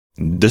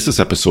This is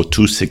episode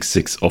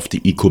 266 of the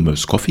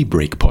e-commerce coffee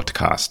break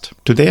podcast.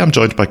 Today I'm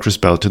joined by Kris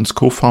Beltins,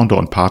 co-founder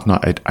and partner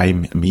at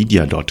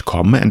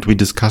immedia.com, and we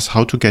discuss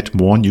how to get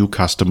more new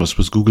customers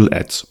with Google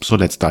Ads. So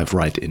let's dive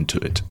right into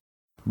it.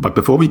 But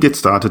before we get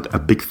started, a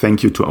big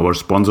thank you to our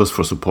sponsors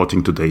for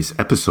supporting today's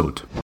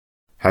episode.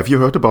 Have you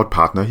heard about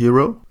Partner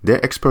Hero?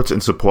 They're experts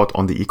in support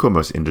on the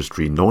e-commerce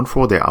industry, known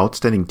for their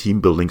outstanding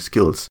team-building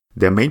skills.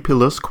 Their main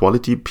pillars,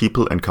 quality,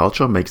 people, and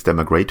culture, makes them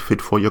a great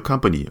fit for your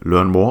company.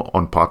 Learn more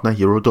on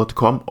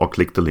partnerhero.com or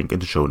click the link in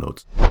the show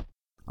notes.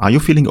 Are you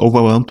feeling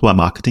overwhelmed by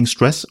marketing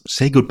stress?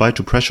 Say goodbye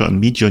to pressure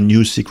and meet your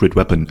new secret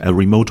weapon, a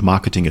remote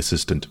marketing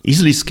assistant.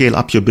 Easily scale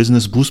up your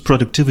business, boost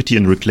productivity,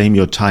 and reclaim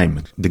your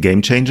time. The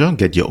game changer?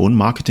 Get your own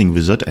marketing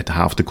wizard at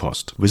half the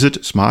cost.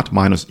 Visit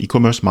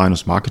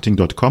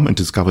smart-ecommerce-marketing.com and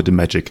discover the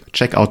magic.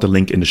 Check out the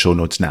link in the show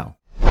notes now.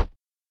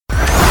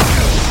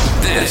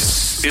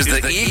 This is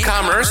the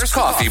e-commerce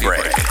coffee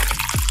break.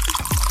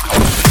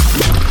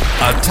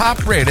 A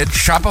top-rated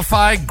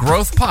Shopify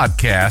growth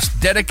podcast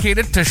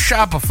dedicated to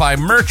Shopify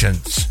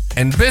merchants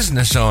and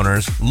business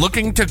owners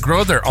looking to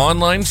grow their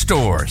online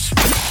stores.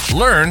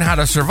 Learn how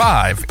to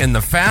survive in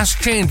the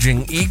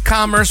fast-changing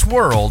e-commerce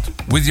world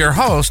with your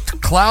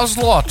host, Klaus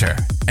Lauter,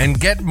 and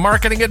get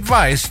marketing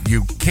advice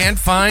you can't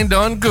find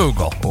on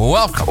Google.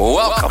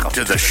 Welcome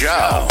to the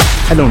show.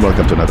 Hello and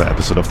welcome to another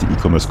episode of the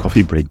e-commerce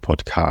coffee break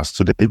podcast.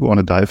 Today we want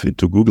to dive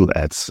into Google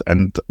Ads,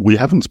 and we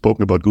haven't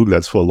spoken about Google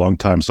Ads for a long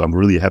time, so I'm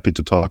really happy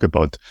to talk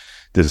about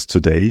this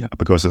today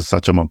because it's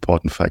such an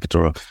important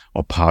factor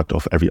or part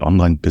of every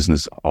online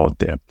business out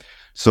there.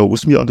 So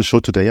with me on the show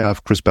today, I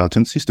have Kris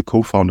Beltins. He's the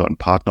co-founder and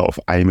partner of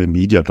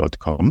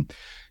immedia.com.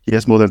 He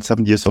has more than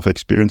 7 years of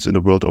experience in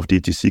the world of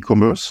DTC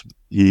commerce.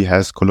 He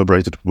has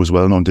collaborated with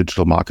well-known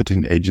digital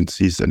marketing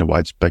agencies and a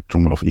wide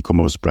spectrum of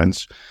e-commerce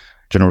brands,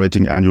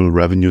 generating annual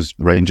revenues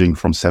ranging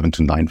from 7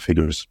 to 9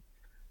 figures.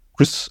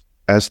 Kris,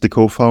 as the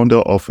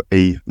co-founder of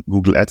a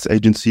Google Ads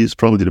agency, is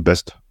probably the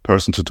best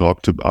person to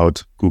talk to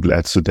about Google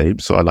Ads today.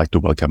 So I'd like to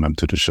welcome him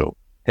to the show.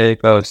 Hey,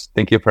 Klaus.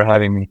 Thank you for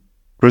having me.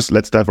 Kris,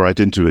 let's dive right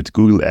into it.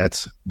 Google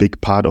Ads,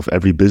 big part of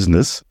every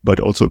business, but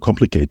also a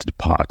complicated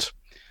part.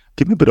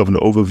 Give me a bit of an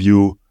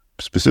overview,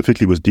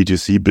 specifically with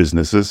DTC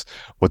businesses,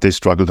 what they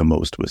struggle the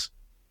most with.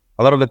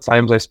 A lot of the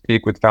times I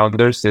speak with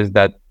founders is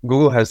that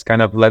Google has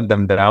kind of let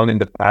them down in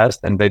the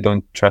past and they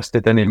don't trust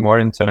it anymore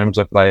in terms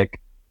of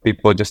like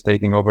people just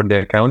taking over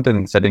the account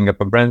and setting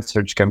up a brand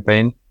search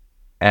campaign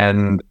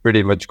and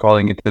pretty much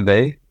calling it a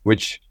day,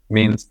 which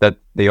means that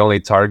they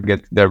only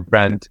target their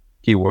brand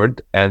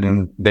keyword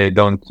and they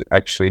don't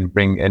actually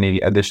bring any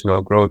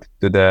additional growth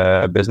to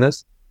the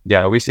business.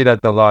 Yeah, we see that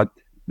a lot.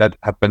 That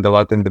happened a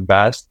lot in the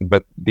past,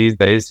 but these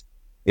days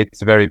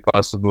it's very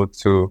possible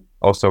to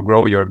also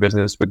grow your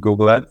business with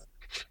Google Ads.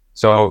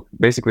 So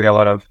basically a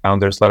lot of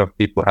founders, a lot of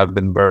people have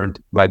been burned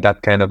by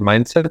that kind of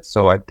mindset.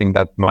 So I think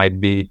that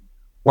might be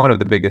one of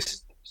the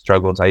biggest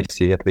struggles I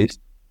see, at least.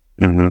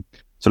 Mm-hmm.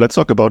 So let's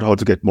talk about how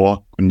to get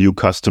more new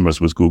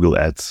customers with Google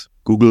Ads.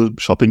 Google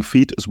Shopping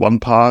Feed is one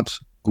part.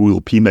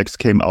 Google PMax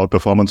came out,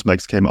 Performance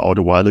Max came out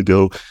a while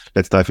ago.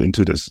 Let's dive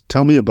into this.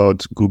 Tell me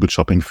about Google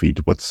Shopping Feed.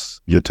 What's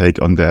your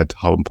take on that?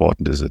 How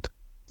important is it?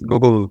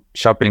 Google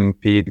Shopping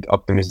Feed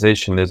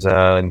optimization is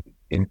an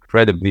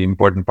incredibly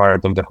important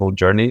part of the whole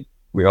journey.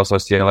 We also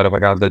see a lot of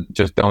accounts that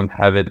just don't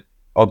have it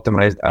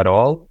optimized at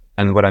all.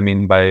 And what I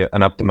mean by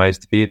an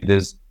optimized feed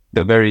is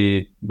the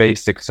very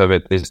basics of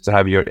it is to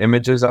have your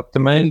images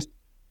optimized,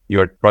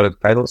 your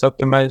product titles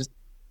optimized,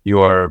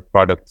 your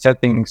product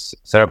settings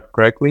set up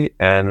correctly,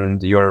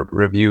 and your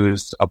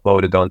reviews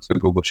uploaded onto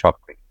Google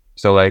Shopping.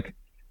 So like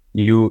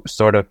you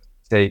sort of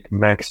take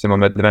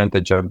maximum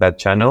advantage of that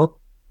channel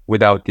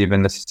without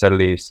even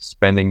necessarily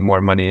spending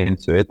more money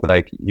into it.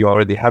 Like you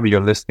already have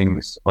your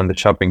listings on the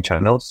shopping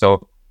channel,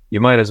 so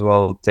you might as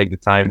well take the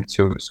time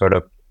to sort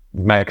of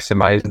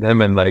maximize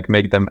them and like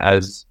make them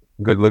as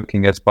good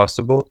looking as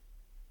possible.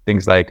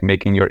 Things like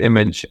making your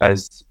image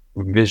as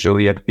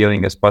visually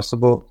appealing as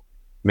possible,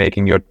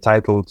 making your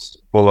titles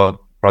full of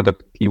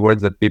product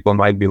keywords that people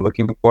might be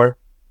looking for,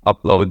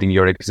 uploading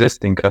your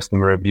existing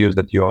customer reviews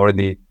that you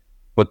already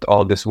put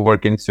all this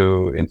work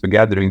into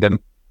gathering them,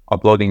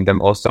 uploading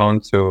them also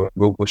onto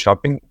Google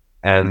Shopping,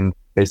 and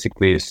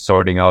basically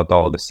sorting out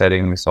all the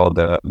settings, all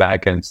the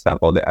backend stuff,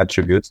 all the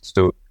attributes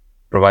to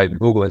provide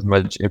Google as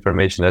much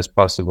information as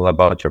possible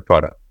about your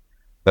product.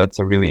 That's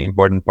a really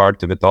important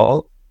part of it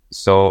all.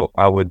 So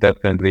I would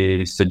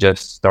definitely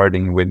suggest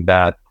starting with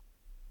that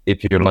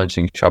if you're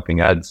launching shopping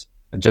ads.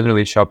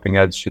 Generally, shopping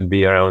ads should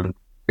be around,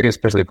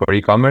 especially for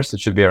e-commerce, it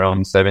should be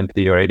around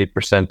 70 or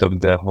 80% of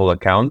the whole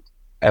account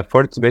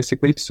efforts,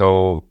 basically.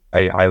 So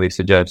I highly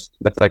suggest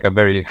that's like a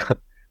very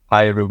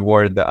high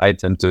reward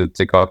item to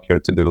tick off your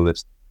to-do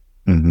list.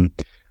 Mm-hmm.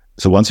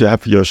 So once you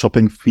have your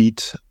shopping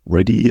feed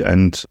ready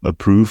and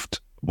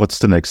approved, what's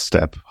the next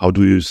step? How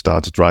do you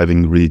start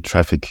driving really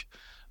traffic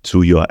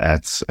to your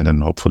ads and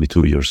then hopefully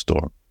to your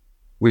store?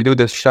 We do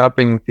the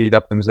shopping feed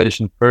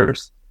optimization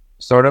first,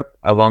 sort of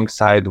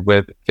alongside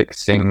with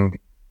fixing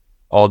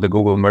all the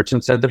Google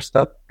Merchant Center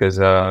stuff, because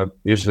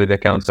usually the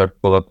accounts are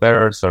full of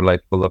errors or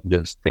like full of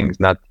just things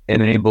not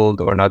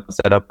enabled or not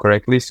set up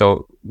correctly.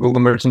 So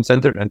Google Merchant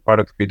Center and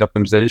product feed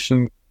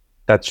optimization,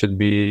 that should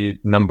be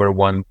number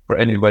one for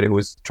anybody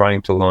who's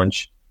trying to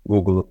launch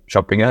Google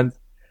Shopping ads.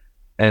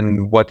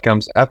 And what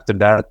comes after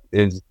that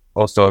is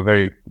also a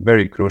very,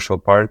 very crucial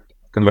part,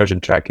 conversion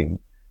tracking.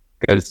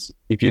 Because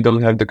if you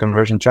don't have the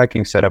conversion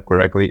tracking set up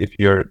correctly, if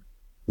you're,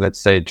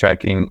 let's say,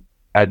 tracking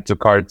add to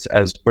carts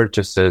as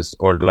purchases,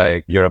 or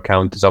like your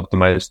account is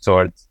optimized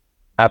towards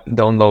app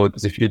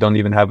downloads, if you don't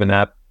even have an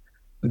app,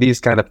 these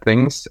kind of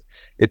things,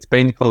 it's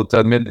painful to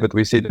admit, but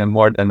we see them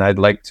more than I'd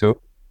like to.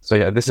 So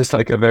yeah, this is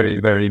like a very,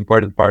 very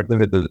important part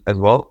of it as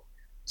well.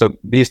 So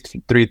these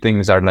three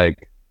things are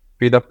like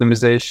feed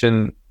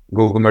optimization,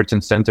 Google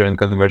Merchant Center, and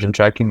conversion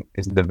tracking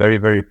is the very,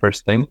 very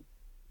first thing.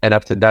 And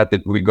after that,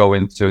 we go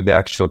into the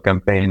actual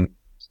campaign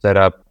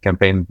setup,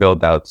 campaign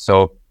build out.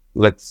 So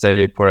let's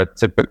say for a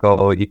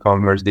typical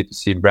e-commerce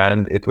D2C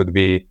brand, it would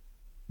be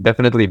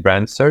definitely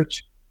brand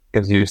search,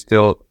 because you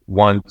still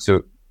want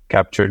to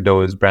capture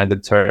those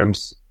branded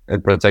terms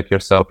and protect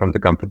yourself from the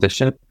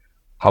competition.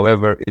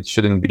 However, it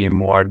shouldn't be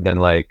more than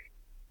like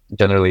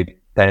generally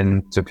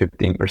 10 to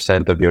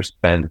 15% of your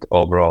spend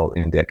overall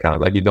in the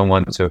account. Like you don't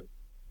want to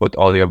put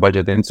all your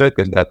budget into it,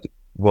 because that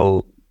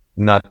will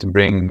not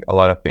bring a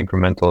lot of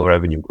incremental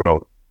revenue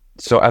growth.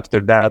 So after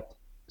that,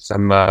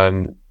 some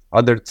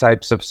other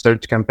types of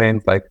search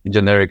campaigns, like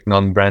generic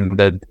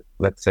non-branded,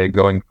 let's say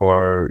going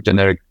for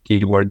generic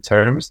keyword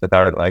terms that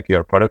are like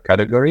your product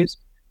categories.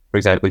 For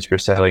example, if you're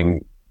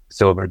selling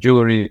silver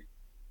jewelry,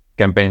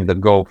 campaigns that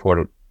go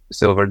for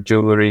silver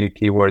jewelry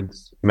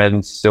keywords,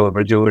 men's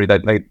silver jewelry,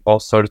 that like all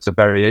sorts of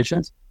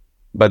variations.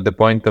 But the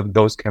point of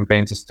those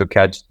campaigns is to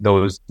catch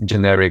those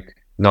generic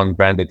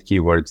non-branded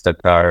keywords that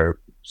are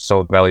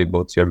so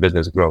valuable to your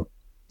business growth.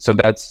 So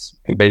that's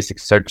a basic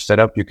search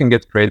setup. You can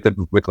get creative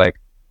with like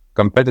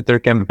competitor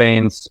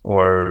campaigns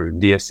or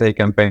DSA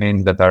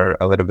campaigns that are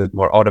a little bit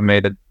more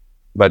automated,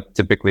 but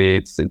typically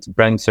it's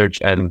brand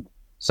search and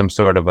some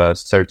sort of a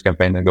search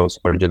campaign that goes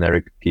for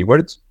generic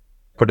keywords.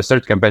 For the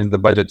search campaigns, the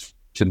budget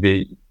should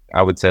be,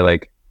 I would say,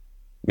 like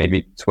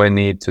maybe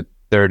 20 to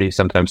 30,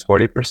 sometimes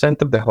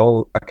 40% of the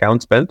whole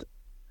account spent.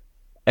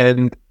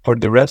 And for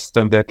the rest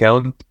of the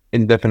account,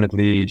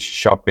 indefinitely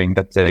shopping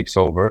that takes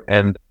over,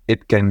 and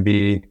it can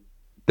be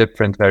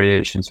different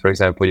variations. For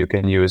example, you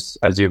can use,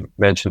 as you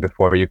mentioned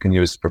before, you can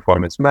use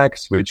Performance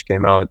Max, which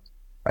came out,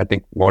 I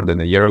think, more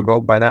than a year ago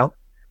by now.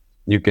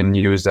 You can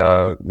use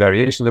a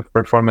variation of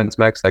Performance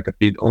Max, like a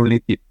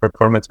feed-only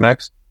Performance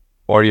Max,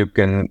 or you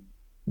can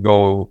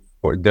go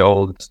for the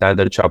old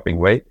standard shopping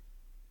way.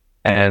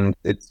 And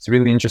it's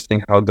really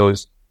interesting how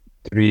those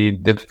three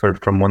differ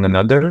from one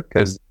another,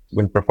 because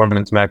when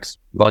Performance Max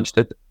launched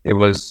it, it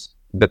was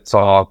the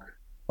talk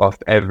of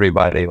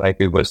everybody. Like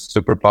it was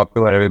super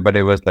popular.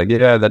 Everybody was like,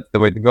 yeah, that's the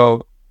way to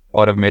go.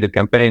 Automated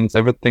campaigns,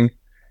 everything.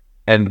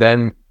 And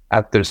then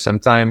after some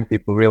time,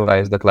 people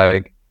realized that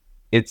like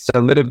it's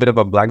a little bit of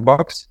a black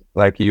box.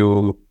 Like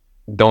you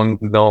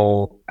don't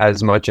know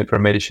as much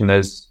information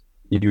as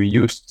you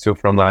used to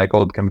from like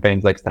old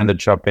campaigns like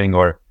standard shopping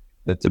or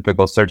the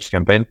typical search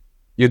campaign.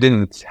 You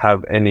didn't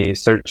have any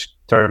search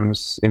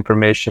terms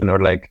information, or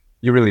like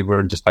you really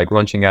were just like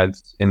launching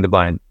ads in the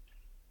blind.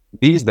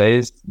 These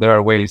days, there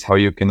are ways how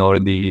you can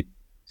already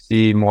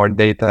see more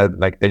data.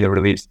 Like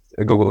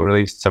Google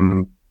released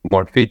some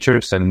more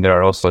features, and there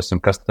are also some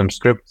custom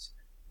scripts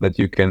that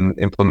you can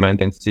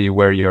implement and see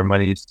where your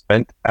money is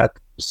spent at.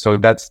 So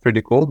that's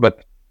pretty cool.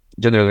 But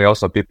generally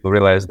also people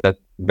realize that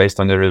based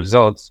on the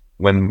results,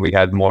 when we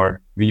had more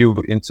view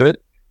into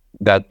it,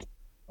 that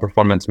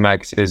Performance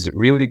Max is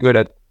really good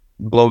at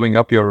blowing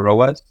up your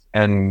ROAS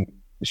and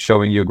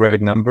showing you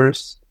great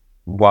numbers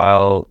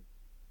while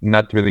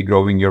not really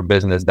growing your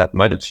business that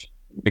much,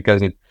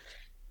 because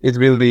it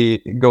really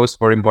goes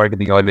for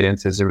marketing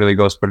audiences. It really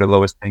goes for the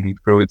lowest hanging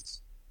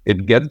fruits.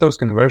 It gets those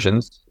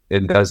conversions.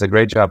 It does a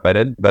great job at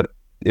it. But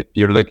if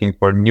you're looking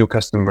for new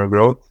customer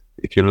growth,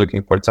 if you're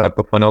looking for top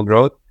of funnel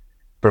growth,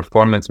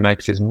 Performance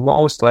Max is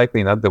most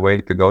likely not the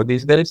way to go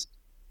these days.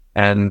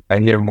 And I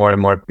hear more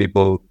and more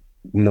people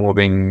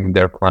moving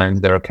their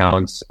clients, their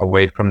accounts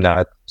away from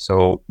that.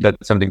 So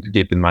that's something to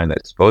keep in mind, I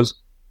suppose.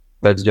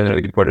 That's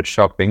generally for the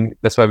shopping.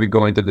 That's why we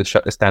go into the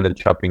standard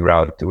shopping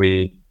route.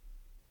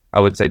 I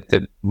would say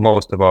that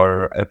most of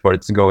our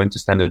efforts go into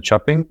standard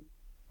shopping,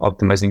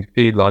 optimizing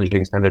feed,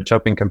 launching standard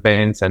shopping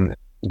campaigns, and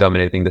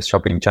dominating the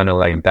shopping channel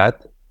like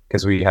that,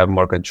 because we have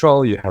more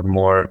control. You have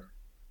more,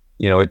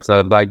 it's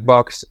a black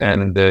box,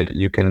 and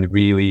you can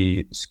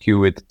really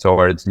skew it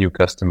towards new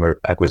customer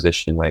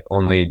acquisition, like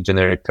only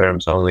generic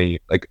terms,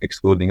 only like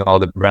excluding all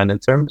the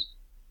branded terms.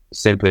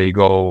 Simply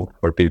go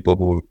for people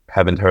who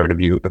haven't heard of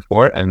you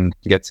before and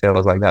get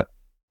sales like that.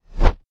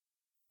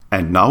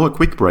 And now a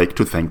quick break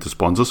to thank the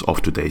sponsors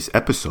of today's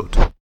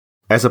episode.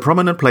 As a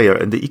prominent player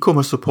in the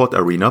e-commerce support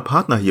arena,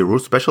 Partner Hero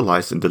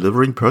specializes in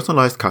delivering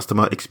personalized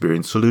customer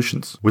experience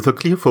solutions. With a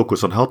clear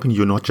focus on helping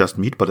you not just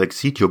meet but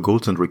exceed your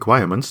goals and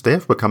requirements, they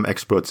have become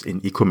experts in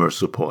e-commerce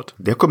support.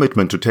 Their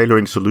commitment to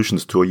tailoring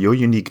solutions to your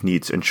unique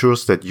needs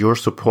ensures that your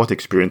support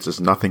experience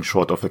is nothing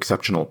short of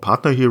exceptional.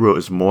 Partner Hero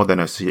is more than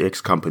a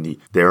CX company.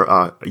 They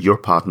are your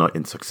partner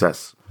in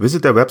success.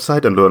 Visit their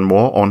website and learn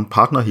more on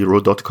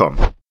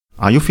partnerhero.com.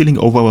 Are you feeling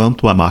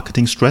overwhelmed by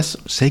marketing stress?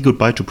 Say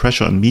goodbye to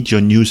pressure and meet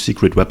your new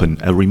secret weapon,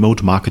 a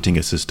remote marketing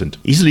assistant.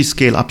 Easily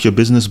scale up your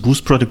business,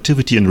 boost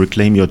productivity, and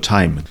reclaim your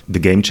time. The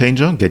game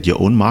changer? Get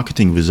your own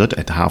marketing wizard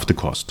at half the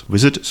cost.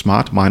 Visit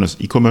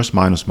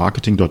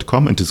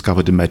smart-ecommerce-marketing.com and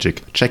discover the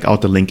magic. Check out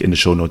the link in the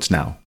show notes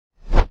now.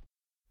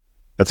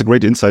 That's a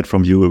great insight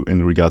from you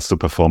in regards to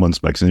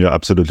Performance Max. And you're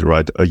absolutely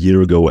right. A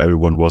year ago,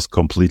 everyone was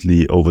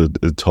completely over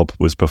the top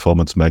with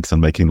Performance Max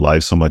and making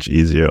life so much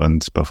easier.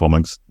 And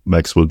Performance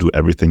Max will do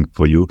everything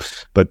for you.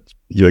 But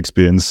your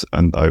experience,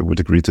 and I would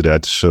agree to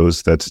that,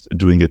 shows that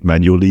doing it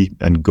manually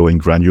and going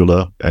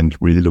granular and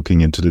really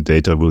looking into the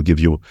data will give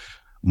you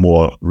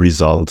more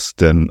results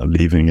than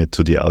leaving it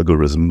to the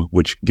algorithm,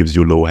 which gives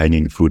you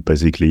low-hanging fruit,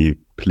 basically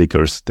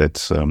clickers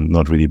that's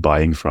not really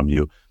buying from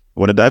you. I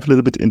want to dive a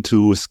little bit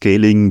into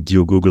scaling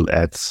your Google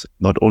Ads,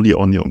 not only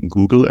on your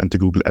Google and the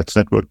Google Ads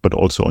network, but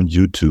also on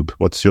YouTube.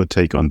 What's your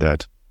take on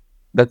that?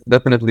 That's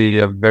definitely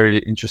a very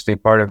interesting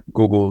part of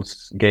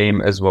Google's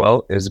game as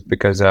well, is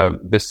because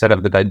this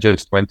setup that I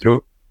just went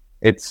through,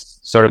 it's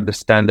sort of the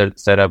standard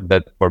setup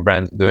that for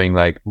brands doing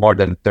like more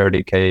than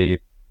 30K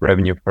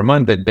revenue per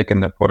month that they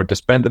can afford to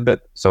spend a bit.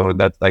 So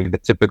that's like the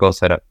typical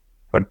setup.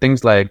 But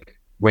things like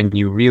when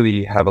you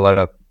really have a lot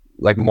of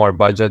like more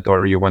budget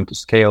or you want to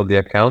scale the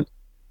account,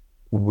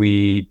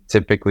 we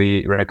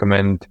typically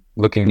recommend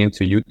looking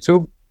into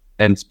YouTube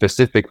and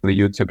specifically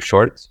YouTube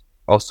Shorts,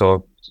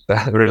 also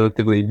a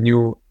relatively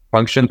new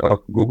function of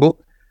Google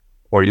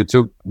or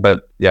YouTube.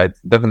 But yeah, it's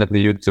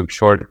definitely YouTube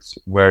Shorts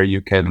where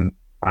you can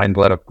find a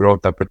lot of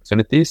growth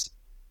opportunities.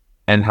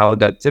 And how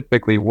that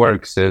typically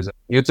works is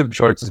YouTube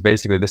Shorts is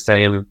basically the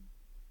same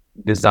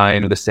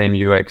design, the same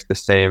UX, the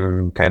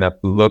same kind of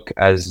look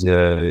as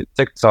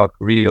TikTok,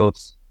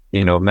 Reels,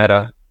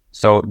 Meta.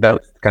 So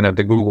that's kind of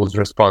the Google's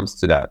response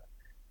to that.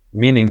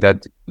 Meaning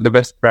that the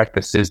best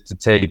practice is to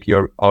take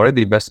your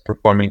already best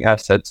performing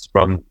assets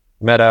from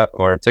Meta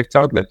or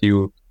TikTok that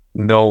you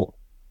know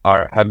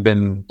have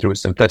been through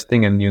some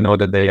testing and you know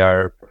that they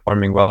are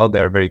performing well, they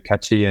are very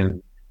catchy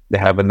and they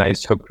have a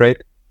nice hook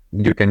rate.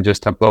 You can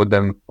just upload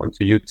them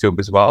onto YouTube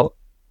as well.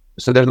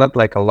 So there's not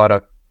like a lot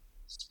of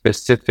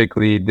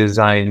specifically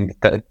designed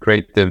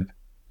creative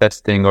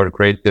testing or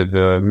creative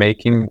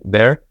making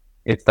there.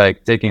 It's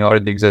like taking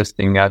already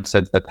existing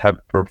assets that have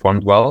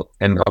performed well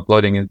and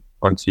uploading it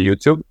onto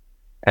YouTube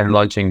and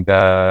launching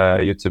the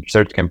YouTube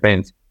search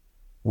campaigns.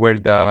 Where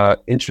the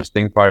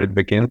interesting part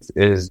begins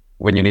is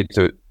when you need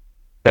to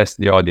test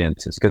the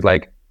audiences. Because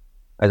like,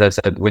 as I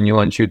said, when you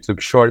launch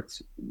YouTube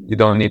Shorts, you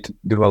don't need to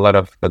do a lot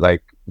of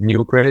like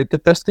new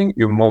creative testing.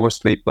 You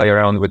mostly play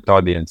around with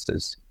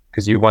audiences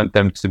because you want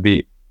them to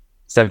be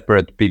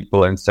separate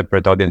people and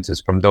separate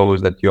audiences from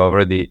those that you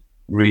already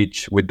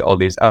reach with all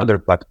these other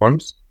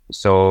platforms.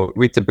 So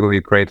we typically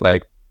create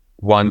like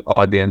one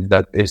audience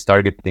that is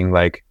targeting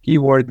like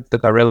keywords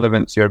that are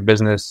relevant to your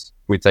business.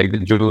 We take the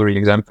jewelry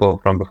example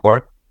from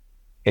before.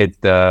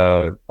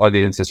 The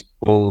audience is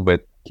full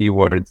with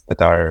keywords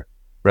that are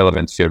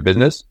relevant to your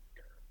business.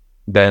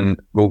 Then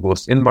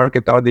Google's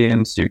in-market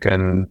audience, you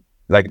can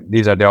like,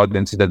 these are the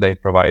audiences that they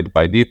provide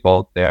by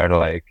default. They are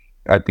like,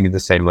 I think it's the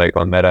same like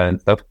on Meta and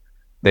stuff.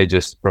 They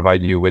just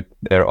provide you with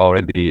their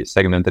already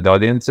segmented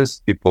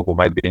audiences, people who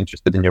might be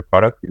interested in your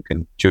product. You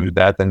can choose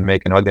that and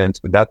make an audience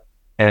with that.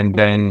 And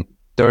then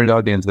third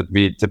audience that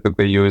we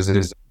typically use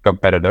is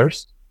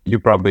competitors. You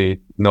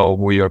probably know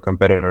who your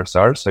competitors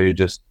are. So you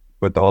just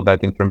put all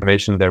that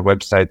information, their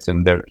websites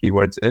and their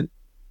keywords in,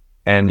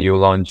 and you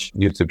launch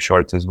YouTube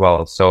Shorts as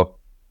well. So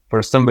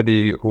for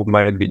somebody who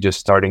might be just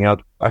starting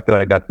out, I feel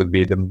like that would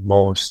be the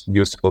most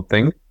useful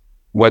thing.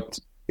 What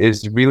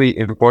is really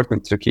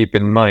important to keep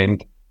in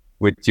mind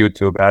with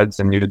YouTube ads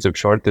and YouTube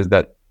Short is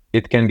that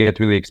it can get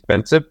really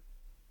expensive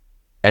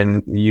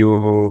and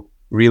you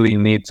really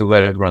need to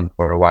let it run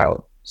for a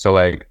while. So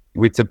like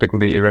we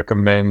typically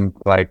recommend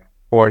like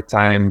 4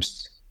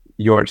 times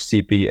your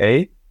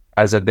CPA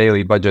as a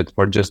daily budget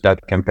for just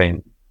that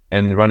campaign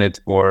and run it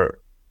for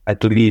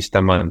at least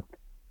a month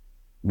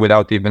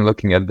without even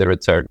looking at the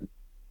return.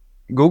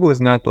 Google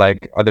is not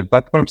like other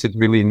platforms. It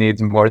really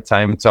needs more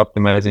time to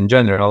optimize in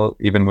general,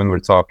 even when we're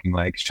talking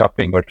like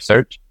shopping or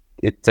search.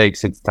 It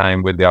takes its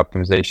time with the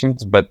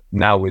optimizations, but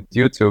now with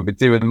YouTube,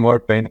 it's even more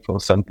painful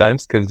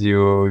sometimes because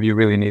you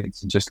really need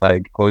to just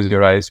like close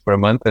your eyes for a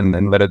month and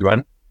then let it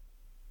run.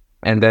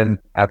 And then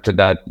after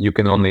that, you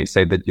can only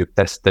say that you've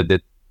tested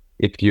it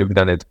if you've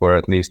done it for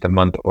at least a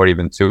month or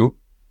even 2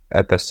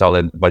 at a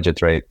solid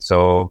budget rate.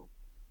 So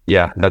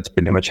yeah, that's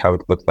pretty much how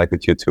it looks like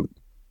with YouTube.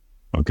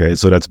 Okay,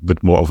 so that's a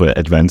bit more of an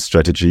advanced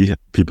strategy.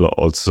 People are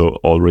also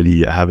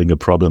already having a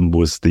problem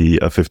with the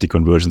 50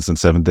 conversions in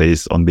 7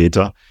 days on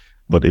Meta.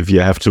 But if you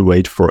have to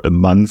wait for a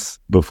month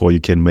before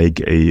you can make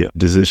a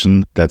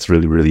decision, that's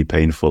really, really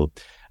painful.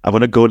 I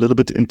want to go a little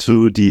bit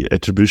into the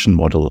attribution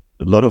model.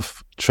 A lot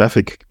of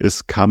traffic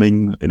is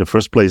coming in the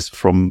first place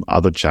from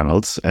other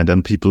channels. And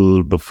then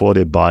people, before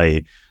they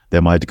buy, they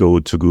might go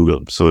to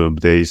Google. So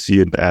they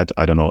see an ad,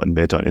 I don't know, in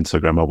Meta,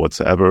 Instagram or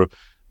whatsoever,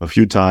 a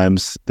few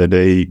times. Then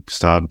they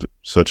start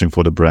searching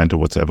for the brand or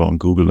whatever on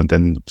Google. And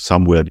then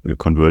somewhere the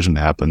conversion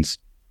happens.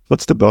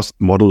 What's the best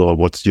model, or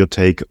what's your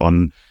take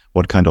on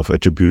what kind of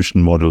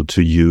attribution model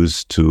to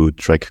use to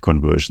track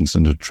conversions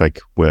and to track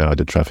where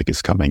the traffic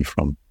is coming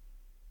from?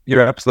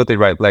 You're absolutely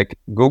right. Like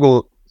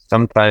Google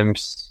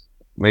sometimes,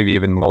 maybe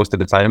even most of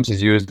the times,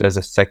 is used as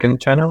a second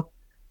channel.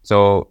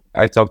 So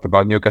I talked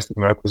about new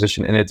customer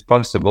acquisition, and it's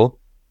possible,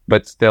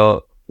 but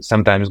still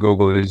sometimes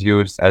Google is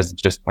used as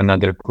just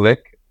another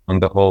click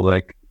on the whole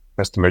like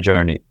customer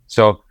journey.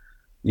 So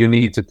you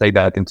need to take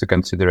that into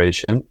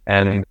consideration.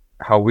 And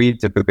how we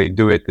typically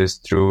do it is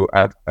through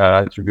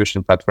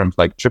attribution platforms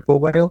like Triple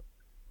Whale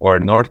or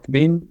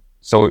Northbeam.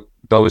 So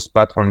those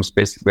platforms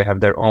basically have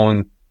their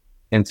own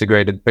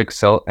integrated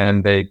pixel,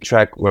 and they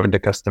track where the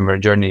customer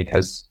journey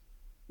has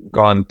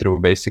gone through,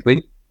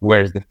 basically.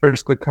 Where is the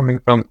first click coming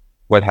from?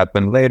 What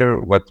happened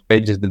later? What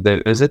pages did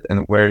they visit?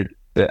 And where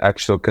the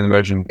actual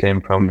conversion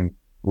came from,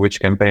 which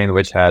campaign,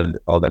 which ad,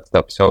 all that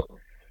stuff. So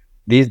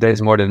these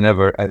days, more than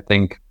ever, I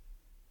think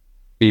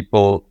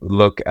people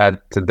look at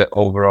the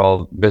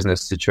overall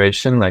business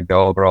situation, like the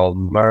overall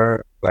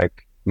MER,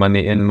 like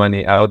money in,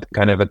 money out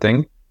kind of a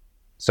thing.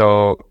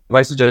 So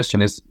my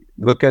suggestion is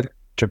look at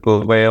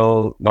Triple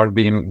Whale,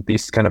 Northbeam,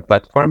 these kind of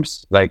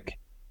platforms, like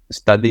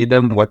study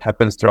them, what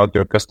happens throughout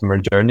your customer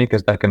journey,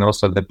 because that can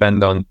also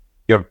depend on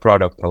your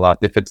product a lot.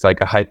 If it's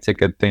like a high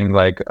ticket thing,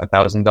 like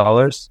 $1,000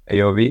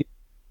 AOV,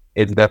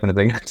 it's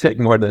definitely going to take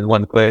more than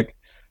one click.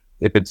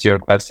 If it's your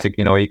classic,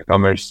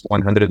 e-commerce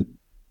 100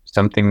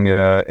 something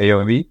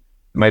AOV,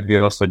 might be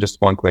also just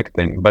one click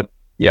thing. But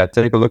yeah,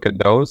 take a look at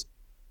those.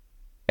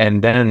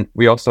 And then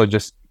we also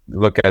just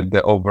look at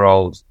the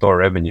overall store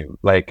revenue.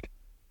 Like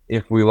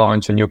if we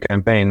launch a new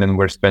campaign and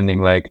we're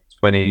spending like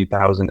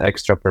 20,000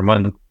 extra per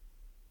month,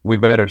 we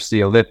better see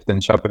a lift in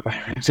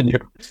Shopify revenue,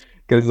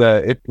 because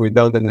if we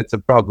don't, then it's a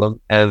problem.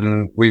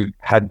 And we've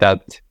had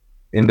that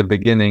in the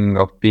beginning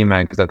of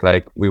PMax, that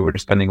like we were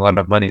spending a lot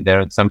of money there,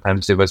 and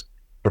sometimes it was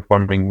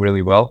performing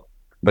really well,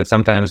 but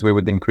sometimes we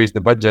would increase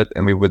the budget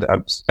and we would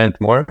have spent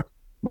more,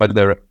 but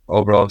the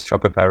overall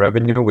Shopify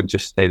revenue would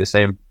just stay the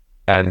same,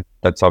 and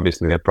that's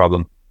obviously a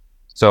problem.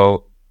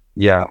 So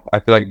yeah, I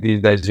feel like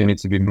these days you need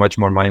to be much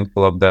more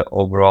mindful of the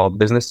overall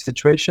business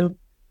situation,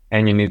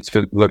 and you need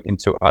to look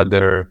into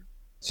other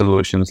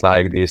solutions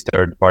like these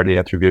third-party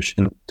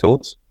attribution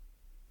tools.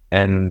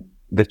 And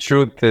the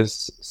truth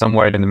is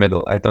somewhere in the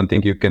middle. I don't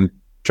think you can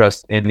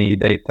trust any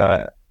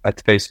data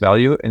at face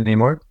value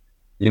anymore.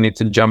 You need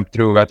to jump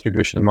through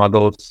attribution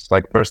models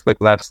like first click,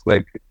 last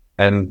click,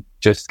 and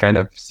just kind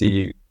of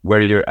see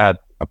where you're at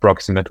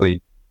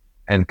approximately,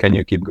 and can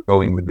you keep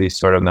going with these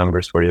sort of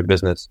numbers for your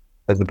business.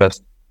 That's the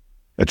best.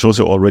 It shows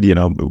you already,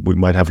 we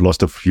might have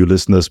lost a few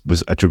listeners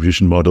with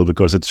attribution model,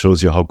 because it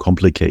shows you how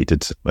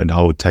complicated and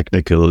how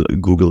technical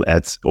Google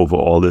Ads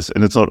overall is.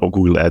 And it's not all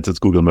Google Ads, it's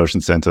Google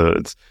Merchant Center,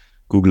 it's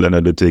Google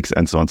Analytics,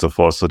 and so on and so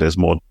forth. So there's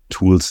more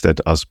tools that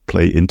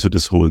play into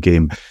this whole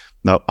game.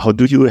 Now, how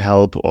do you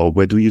help, or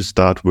where do you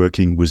start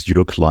working with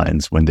your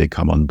clients when they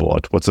come on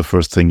board? What's the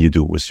first thing you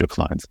do with your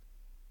clients?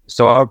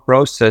 So our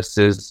process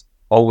is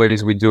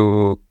always we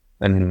do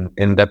an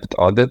in-depth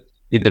audit,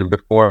 either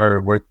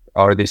before we're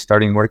already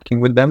starting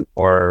working with them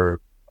or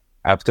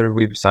after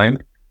we've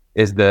signed.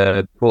 Is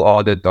the full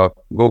audit of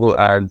Google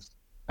Ads,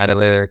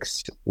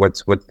 Analytics,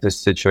 what's the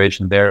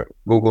situation there,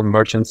 Google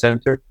Merchant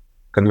Center,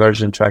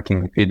 conversion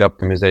tracking, feed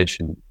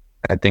optimization.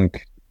 I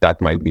think that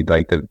might be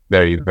like the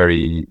very,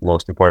 very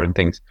most important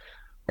things.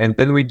 And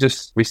then we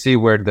see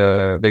where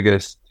the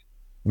biggest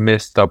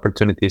missed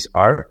opportunities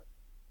are.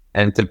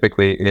 And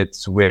typically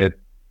it's with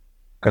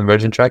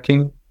conversion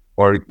tracking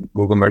or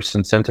Google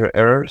Merchant Center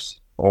errors,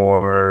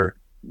 or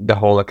the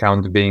whole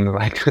account being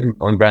like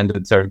on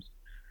branded terms.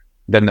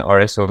 Then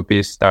our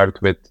SOPs start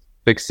with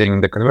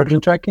fixing the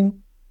conversion tracking,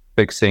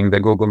 fixing the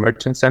Google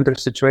Merchant Center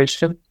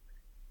situation,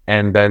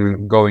 and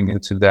then going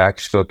into the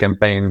actual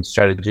campaign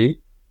strategy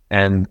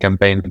and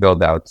campaign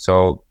build out.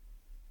 So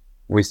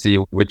we see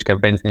which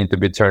campaigns need to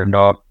be turned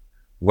off,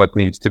 what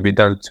needs to be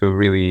done to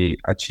really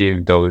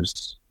achieve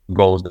those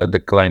goals that the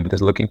client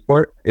is looking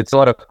for. It's a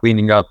lot of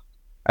cleaning up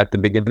at the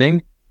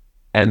beginning.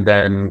 And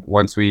then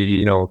once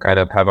we, kind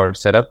of have our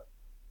setup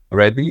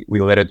ready,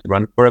 we let it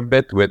run for a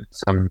bit with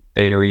some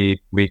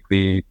daily,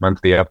 weekly,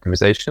 monthly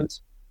optimizations.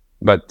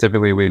 But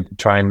typically we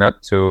try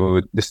not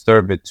to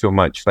disturb it too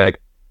much.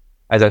 Like,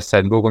 as I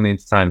said, Google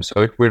needs time.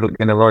 So if we're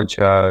going to launch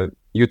a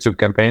YouTube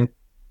campaign,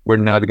 we're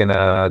not going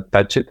to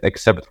touch it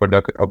except for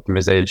the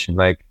optimization.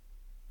 Like,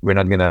 we're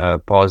not going to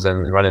pause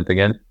and run it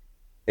again.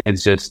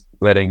 It's just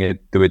letting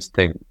it do its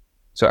thing.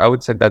 So I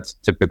would say that's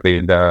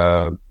typically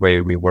the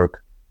way we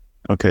work.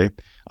 Okay.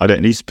 Are there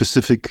any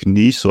specific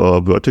niche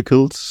or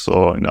verticals,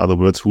 or in other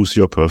words, who's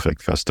your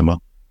perfect customer?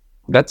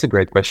 That's a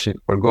great question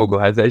for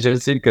Google as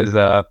agency, because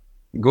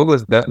Google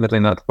is definitely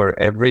not for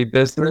every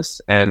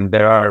business, and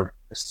there are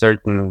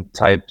certain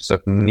types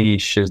of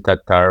niches that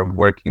are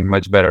working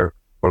much better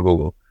for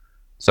Google.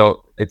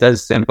 So it's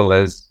as simple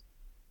as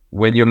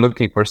when you're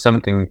looking for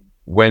something,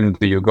 when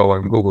do you go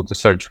on Google to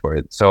search for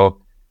it?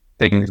 So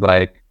things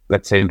like,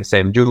 let's say, the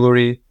same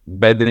jewelry,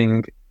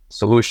 bedding,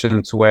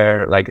 solutions,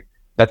 wear, like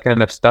that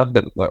kind of stuff,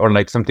 that, or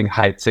like something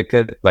high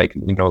ticket, like,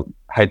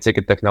 high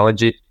ticket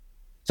technology,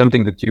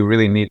 something that you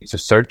really need to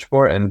search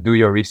for and do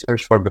your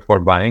research for before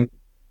buying,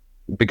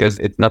 because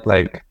it's not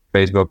like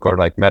Facebook or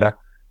like Meta,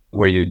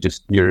 where you're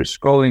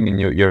scrolling and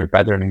your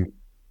pattern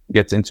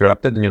gets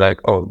interrupted and you're like,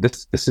 oh,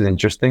 this is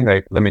interesting,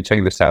 like, let me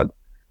check this out.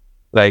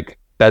 Like,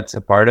 that's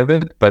a part of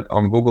it. But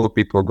on Google,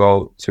 people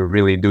go to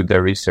really do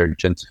their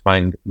research and to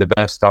find the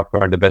best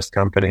software, the best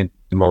company,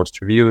 the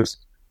most reviews.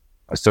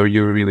 So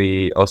you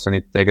really also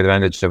need to take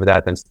advantage of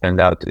that and stand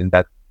out in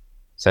that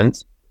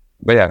sense.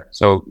 But yeah,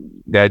 so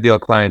the ideal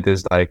client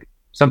is like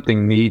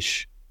something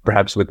niche,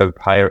 perhaps with a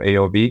higher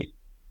AOV,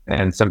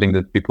 and something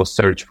that people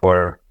search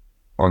for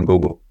on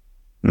Google.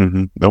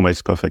 Mm-hmm. That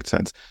makes perfect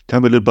sense.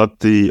 Tell me a little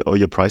about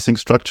your pricing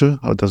structure.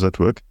 How does that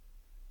work?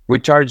 We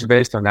charge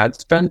based on ad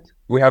spend.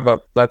 We have a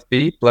flat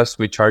fee, plus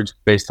we charge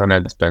based on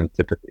ad spend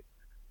typically.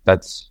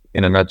 That's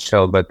in a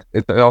nutshell, but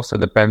it also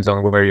depends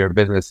on where your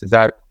business is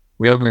at.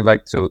 We only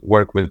like to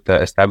work with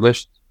the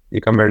established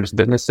e-commerce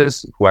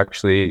businesses who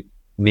actually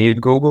need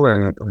Google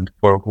and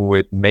for who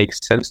it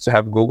makes sense to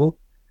have Google.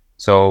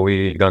 So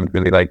we don't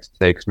really like to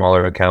take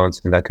smaller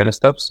accounts and that kind of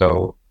stuff.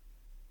 So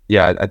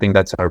yeah, I think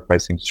that's our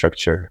pricing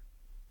structure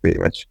pretty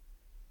much.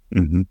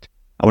 Mm-hmm.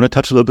 I want to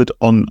touch a little bit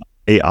on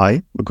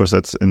AI, because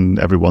that's in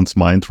everyone's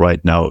mind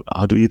right now.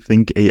 How do you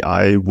think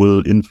AI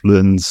will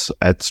influence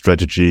ad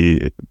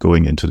strategy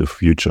going into the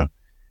future?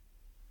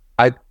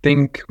 I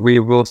think we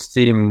will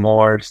see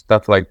more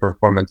stuff like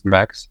Performance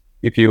Max.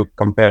 If you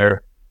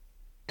compare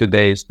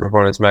today's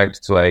Performance Max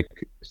to like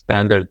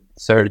standard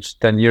search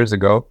 10 years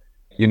ago,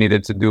 you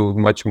needed to do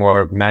much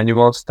more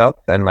manual stuff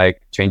and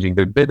like changing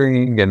the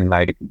bidding and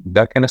like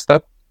that kind of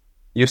stuff.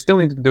 You still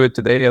need to do it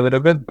today a little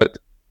bit, but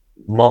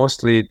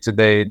mostly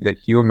today the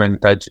human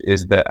touch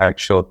is the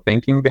actual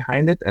thinking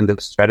behind it, and the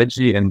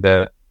strategy and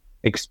the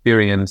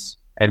experience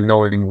and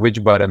knowing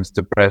which buttons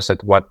to press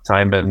at what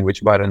time and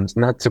which buttons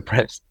not to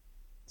press.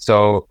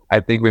 So I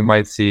think we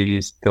might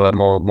see still a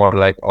more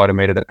like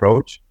automated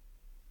approach,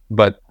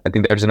 but I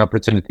think there's an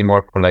opportunity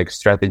more for like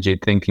strategy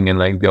thinking and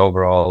like the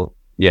overall,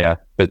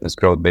 business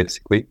growth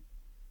basically.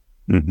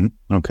 Mm-hmm.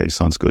 Okay,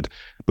 sounds good.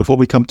 Before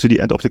we come to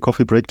the end of the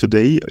coffee break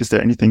today, is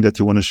there anything that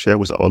you want to share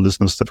with our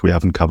listeners that we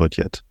haven't covered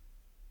yet?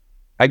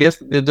 I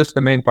guess just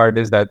the main part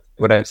is that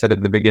what I said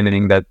at the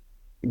beginning, that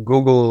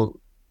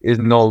Google is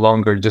no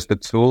longer just a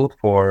tool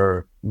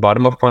for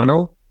bottom of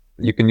funnel.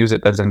 You can use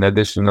it as an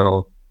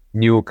additional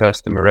new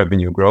customer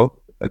revenue growth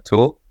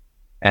tool,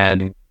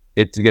 and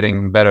it's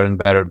getting better and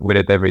better with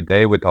it every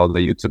day with all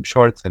the YouTube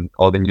shorts and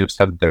all the new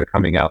stuff they're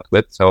coming out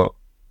with. So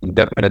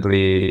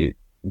definitely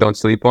don't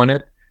sleep on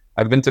it.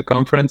 I've been to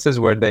conferences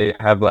where they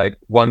have like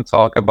one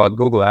talk about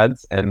Google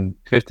ads and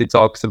 50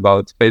 talks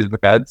about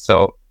Facebook ads.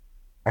 So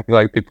I feel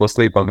like people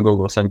sleep on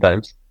Google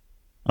sometimes.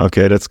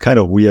 Okay, that's kind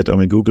of weird. I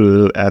mean,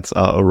 Google ads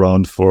are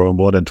around for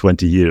more than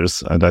 20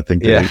 years, and I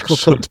think they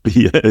should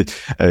be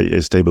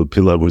a stable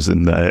pillar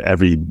within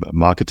every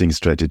marketing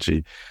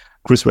strategy.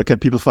 Kris, where can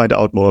people find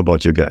out more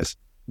about you guys?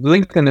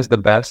 LinkedIn is the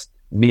best.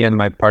 Me and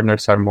my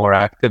partners are more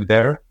active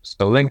there.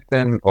 So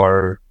LinkedIn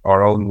or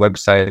our own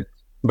website,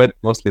 but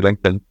mostly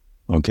LinkedIn.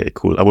 Okay,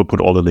 cool. I will put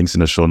all the links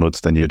in the show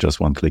notes, then you're just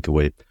one click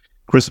away.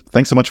 Kris,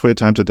 thanks so much for your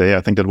time today.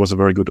 I think that was a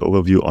very good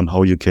overview on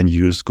how you can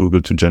use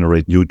Google to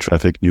generate new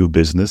traffic, new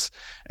business.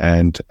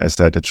 And as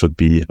said, it should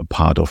be a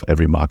part of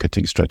every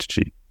marketing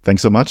strategy.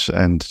 Thanks so much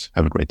and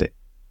have a great day.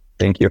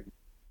 Thank you.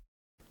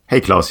 Hey,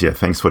 Klaus here.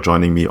 Thanks for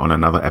joining me on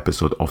another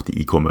episode of the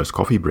E-commerce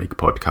Coffee Break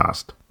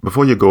podcast.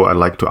 Before you go, I'd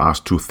like to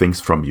ask two things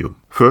from you.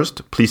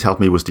 First, please help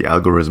me with the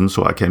algorithm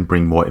so I can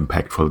bring more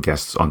impactful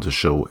guests on the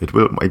show. It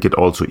will make it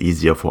also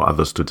easier for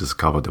others to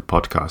discover the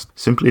podcast.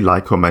 Simply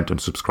like, comment,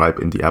 and subscribe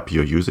in the app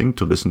you're using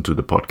to listen to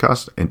the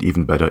podcast, and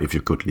even better if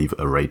you could leave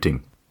a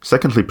rating.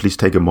 Secondly, please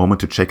take a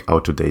moment to check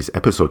out today's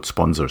episode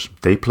sponsors.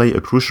 They play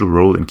a crucial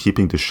role in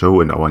keeping the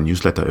show and our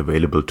newsletter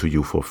available to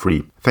you for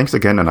free. Thanks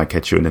again, and I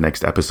catch you in the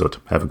next episode.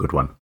 Have a good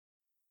one.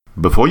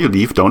 Before you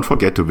leave, don't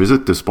forget to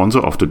visit the sponsor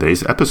of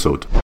today's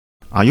episode.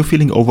 Are you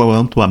feeling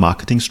overwhelmed by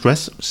marketing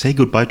stress? Say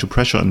goodbye to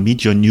pressure and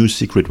meet your new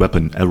secret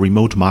weapon, a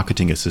remote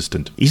marketing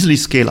assistant. Easily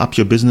scale up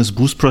your business,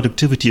 boost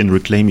productivity, and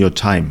reclaim your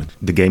time.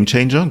 The game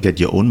changer? Get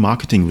your own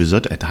marketing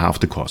wizard at half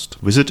the cost.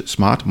 Visit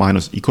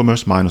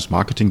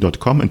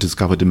smart-ecommerce-marketing.com and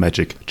discover the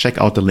magic. Check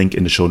out the link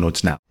in the show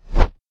notes now.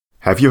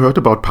 Have you heard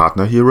about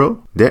Partner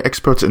Hero? They're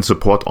experts in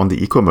support on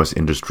the e-commerce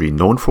industry,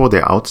 known for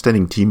their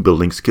outstanding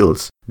team-building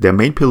skills. Their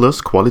main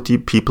pillars, quality,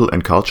 people,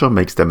 and culture,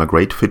 makes them a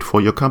great fit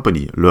for your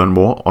company. Learn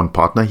more on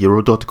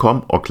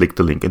partnerhero.com or click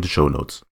the link in the show notes.